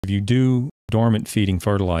If you do dormant feeding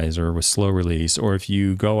fertilizer with slow release, or if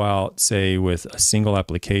you go out, say, with a single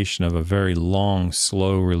application of a very long,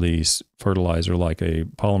 slow release fertilizer like a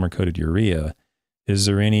polymer-coated urea, is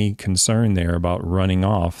there any concern there about running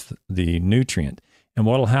off the nutrient? And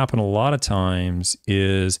what will happen a lot of times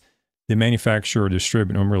is the manufacturer or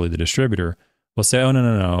distributor, or really the distributor, will say, oh,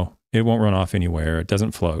 no, it won't run off anywhere. It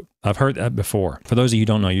doesn't float. I've heard that before. For those of you who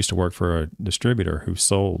don't know, I used to work for a distributor who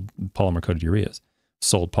sold polymer-coated ureas,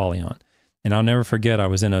 sold Polyon. And I'll never forget, I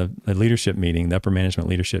was in a leadership meeting, the upper management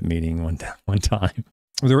leadership meeting one time.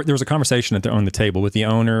 There was a conversation on the table with the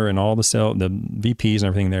owner and all the VPs and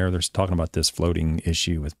everything there. They're talking about this floating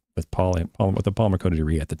issue with the polymer-coated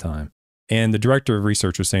urea at the time. And the director of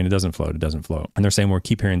research was saying, it doesn't float. And they're saying, well,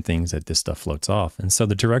 keep hearing things that this stuff floats off. And so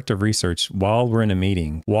the director of research, while we're in a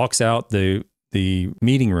meeting, walks out the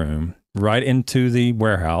meeting room right into the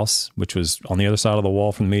warehouse, which was on the other side of the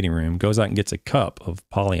wall from the meeting room, goes out and gets a cup of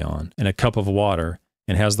Polyon and a cup of water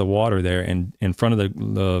and has the water there. And in front of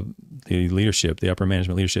the leadership, the upper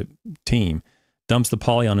management leadership team, dumps the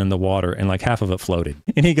Polyon in the water and like half of it floated.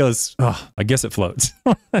 And he goes, oh, I guess it floats.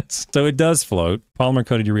 So it does float.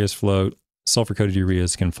 Polymer-coated ureas float. Sulfur-coated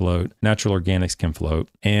ureas can float. Natural organics can float.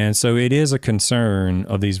 And so it is a concern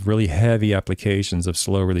of these really heavy applications of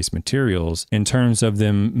slow-release materials in terms of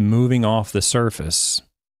them moving off the surface.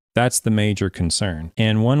 That's the major concern.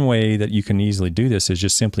 And one way that you can easily do this is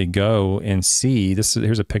just simply go and see.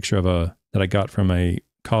 Here's a picture of that I got from a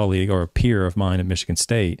colleague or a peer of mine at Michigan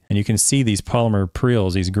State. And you can see these polymer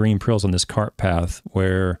prills, these green prills on this cart path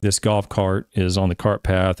where this golf cart is on the cart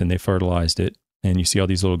path and they fertilized it. And you see all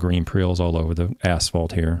these little green prills all over the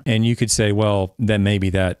asphalt here. And you could say, well, then maybe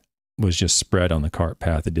that was just spread on the cart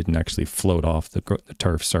path. It didn't actually float off the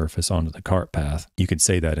turf surface onto the cart path. You could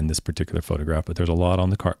say that in this particular photograph, but there's a lot on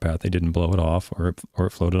the cart path. They didn't blow it off or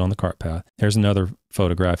it floated on the cart path. There's another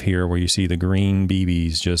photograph here where you see the green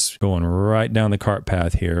BBs just going right down the cart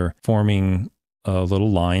path here, forming little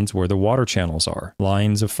lines where the water channels are,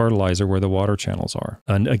 lines of fertilizer where the water channels are.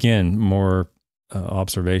 And again, more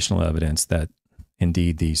observational evidence that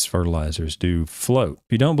indeed these fertilizers do float.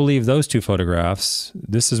 If you don't believe those two photographs,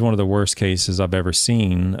 this is one of the worst cases I've ever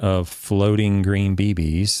seen of floating green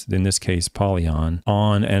BBs, in this case Polyon,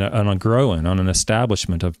 on a grow-in, on an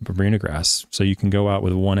establishment of Bermuda grass. So you can go out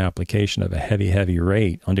with one application of a heavy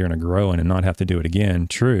rate during a grow-in and not have to do it again,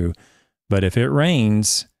 true. But if it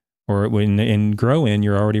rains, or when in grow-in,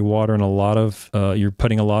 you're already watering a lot of, you're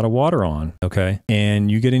putting a lot of water on, okay?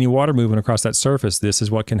 And you get any water moving across that surface, this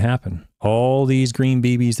is what can happen. All these green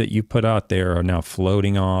BBs that you put out there are now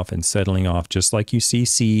floating off and settling off, just like you see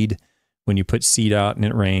seed. When you put seed out and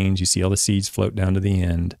it rains, you see all the seeds float down to the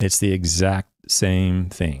end. It's the exact same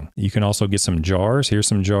thing. You can also get some jars. Here's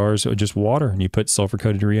some jars of just water, and you put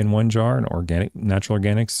sulfur-coated urea in one jar and natural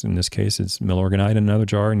organics, in this case it's milorganite in another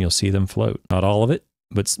jar, and you'll see them float. Not all of it,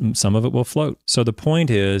 but some of it will float. So the point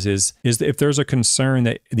is if there's a concern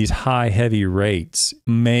that these high, heavy rates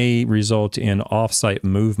may result in off-site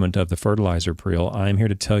movement of the fertilizer prill, I'm here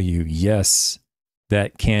to tell you, yes,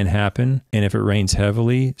 that can happen. And if it rains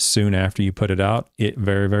heavily soon after you put it out, it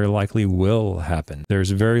very, very likely will happen.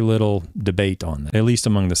 There's very little debate on that, at least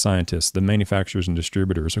among the scientists. The manufacturers and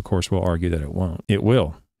distributors, of course, will argue that it won't. It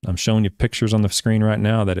will. I'm showing you pictures on the screen right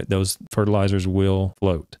now that those fertilizers will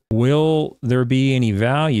float. Will there be any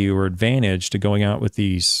value or advantage to going out with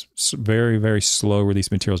these very, very slow release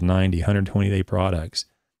materials, 90, 120-day products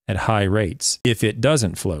at high rates if it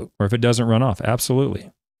doesn't float or if it doesn't run off? Absolutely.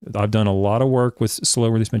 I've done a lot of work with slow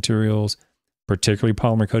release materials, particularly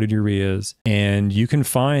polymer-coated ureas, and you can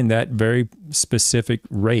find that very specific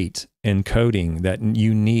rate and coating that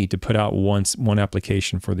you need to put out one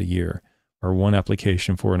application for the year, or one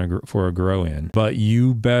application for a grow-in. But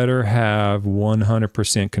you better have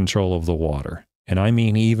 100% control of the water. And I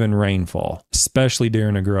mean even rainfall, especially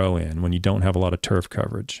during a grow-in when you don't have a lot of turf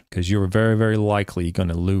coverage, because you're very, very likely going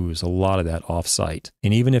to lose a lot of that off-site.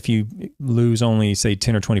 And even if you lose only, say,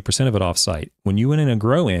 10 or 20% of it off-site, when you went in a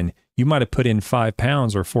grow-in, you might have put in 5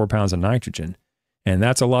 pounds or 4 pounds of nitrogen. And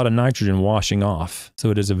that's a lot of nitrogen washing off. So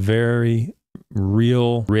it is a very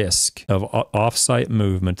real risk of off-site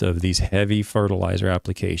movement of these heavy fertilizer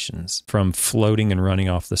applications from floating and running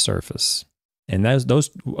off the surface. And those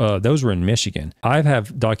were in Michigan. I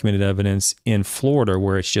have documented evidence in Florida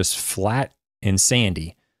where it's just flat and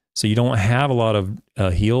sandy. So you don't have a lot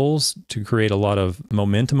of hills to create a lot of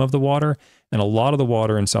momentum of the water. And a lot of the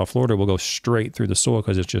water in South Florida will go straight through the soil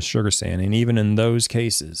because it's just sugar sand. And even in those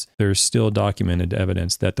cases, there's still documented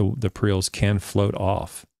evidence that the prills can float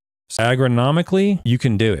off. So agronomically, you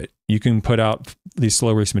can do it. You can put out these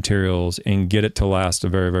slow release materials and get it to last a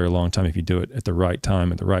very, very long time if you do it at the right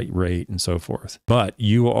time, at the right rate, and so forth. But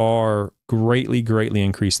you are greatly, greatly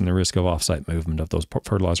increasing the risk of offsite movement of those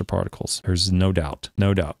fertilizer particles. There's no doubt,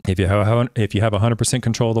 no doubt. If you have 100%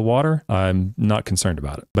 control of the water, I'm not concerned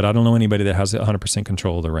about it. But I don't know anybody that has 100%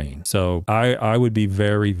 control of the rain. So I would be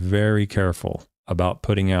very, very careful about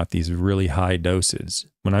putting out these really high doses.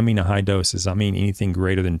 When I mean a high doses, I mean anything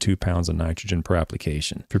greater than 2 pounds of nitrogen per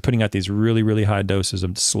application. If you're putting out these really, really high doses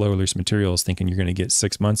of slow release materials, thinking you're going to get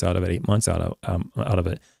 6 months out of it, 8 months out of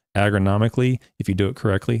it, agronomically, if you do it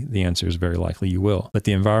correctly, the answer is very likely you will. But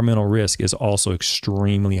the environmental risk is also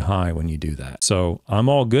extremely high when you do that. So I'm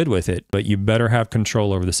all good with it, but you better have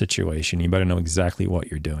control over the situation. You better know exactly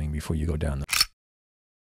what you're doing before you go down there.